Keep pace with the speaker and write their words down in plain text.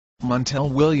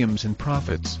Montel Williams and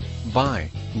Profits,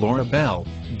 by Laura Bell,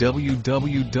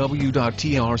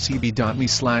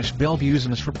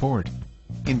 www.trcb.me/BellBusinessReport.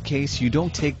 In case you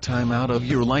don't take time out of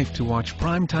your life to watch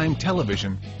primetime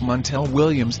television, Montel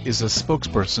Williams is a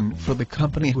spokesperson for the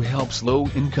company who helps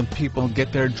low-income people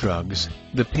get their drugs,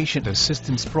 the Patient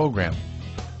Assistance Program.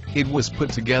 It was put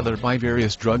together by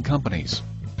various drug companies.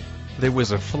 There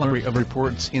was a flurry of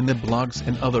reports in the blogs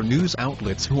and other news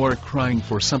outlets who are crying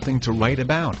for something to write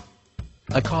about.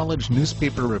 A college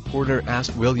newspaper reporter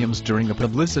asked Williams during a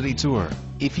publicity tour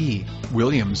if he,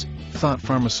 Williams, thought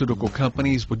pharmaceutical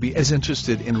companies would be as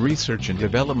interested in research and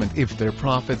development if their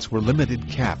profits were limited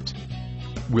capped.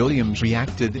 Williams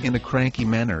reacted in a cranky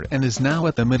manner and is now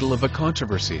at the middle of a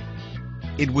controversy.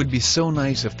 It would be so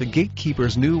nice if the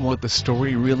gatekeepers knew what the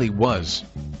story really was.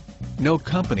 No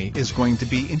company is going to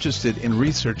be interested in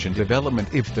research and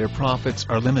development if their profits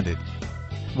are limited.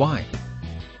 Why?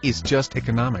 It's just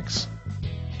economics.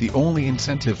 The only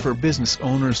incentive for business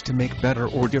owners to make better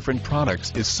or different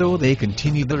products is so they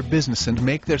continue their business and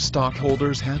make their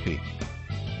stockholders happy.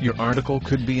 Your article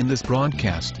could be in this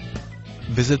broadcast.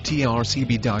 Visit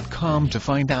trcb.com to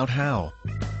find out how.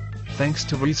 Thanks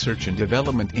to research and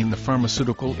development in the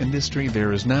pharmaceutical industry,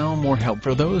 there is now more help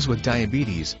for those with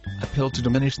diabetes, a pill to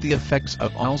diminish the effects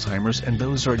of Alzheimer's, and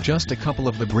those are just a couple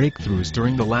of the breakthroughs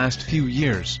during the last few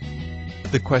years.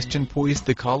 The question posed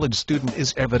the college student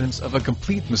is evidence of a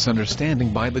complete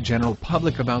misunderstanding by the general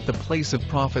public about the place of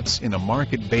profits in a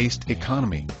market-based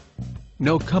economy.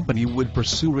 No company would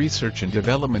pursue research and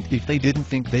development if they didn't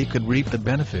think they could reap the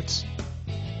benefits.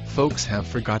 Folks have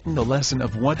forgotten the lesson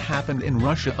of what happened in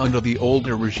Russia under the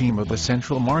older regime of the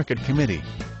Central Market Committee.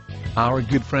 Our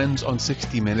good friends on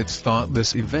 60 Minutes thought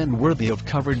this event worthy of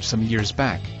coverage some years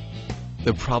back.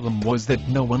 The problem was that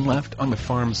no one left on the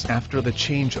farms after the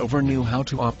changeover knew how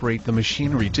to operate the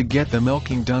machinery to get the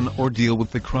milking done or deal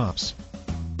with the crops.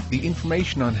 The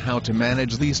information on how to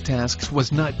manage these tasks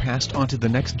was not passed on to the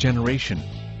next generation.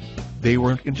 They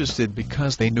weren't interested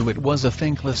because they knew it was a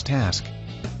thankless task.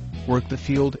 Work the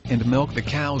field and milk the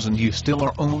cows and you still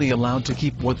are only allowed to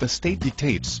keep what the state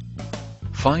dictates.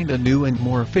 Find a new and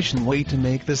more efficient way to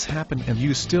make this happen and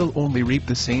you still only reap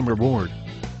the same reward.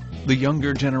 The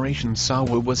younger generation saw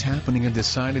what was happening and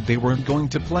decided they weren't going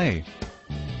to play.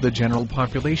 The general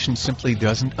population simply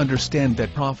doesn't understand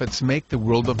that profits make the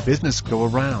world of business go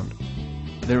around.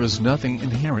 There is nothing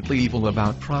inherently evil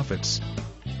about profits.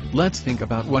 Let's think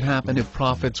about what happened if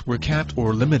profits were capped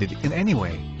or limited in any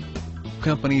way.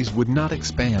 Companies would not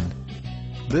expand.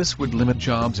 This would limit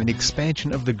jobs and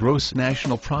expansion of the gross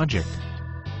national product.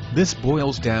 This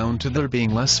boils down to there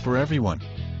being less for everyone.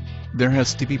 There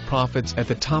has to be profits at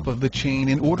the top of the chain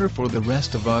in order for the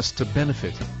rest of us to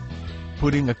benefit.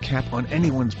 Putting a cap on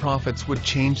anyone's profits would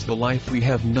change the life we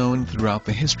have known throughout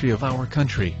the history of our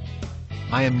country.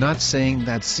 I am not saying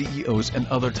that CEOs and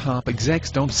other top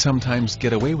execs don't sometimes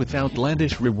get away with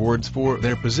outlandish rewards for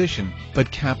their position,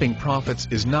 but capping profits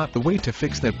is not the way to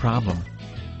fix that problem.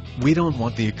 We don't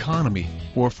want the economy,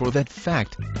 or for that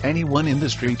fact, any one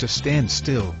industry to stand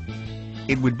still.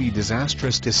 It would be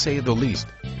disastrous to say the least.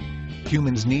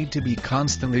 Humans need to be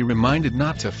constantly reminded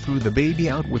not to throw the baby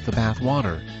out with the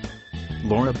bathwater.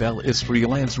 Laura Bell is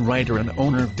freelance writer and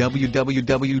owner of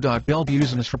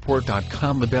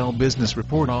www.bellbusinessreport.com. The Bell Business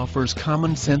Report offers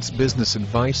common-sense business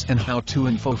advice and how-to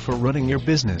info for running your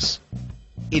business.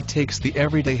 It takes the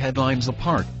everyday headlines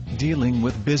apart, dealing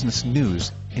with business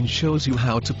news, and shows you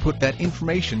how to put that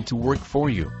information to work for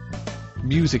you.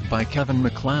 Music by Kevin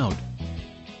MacLeod.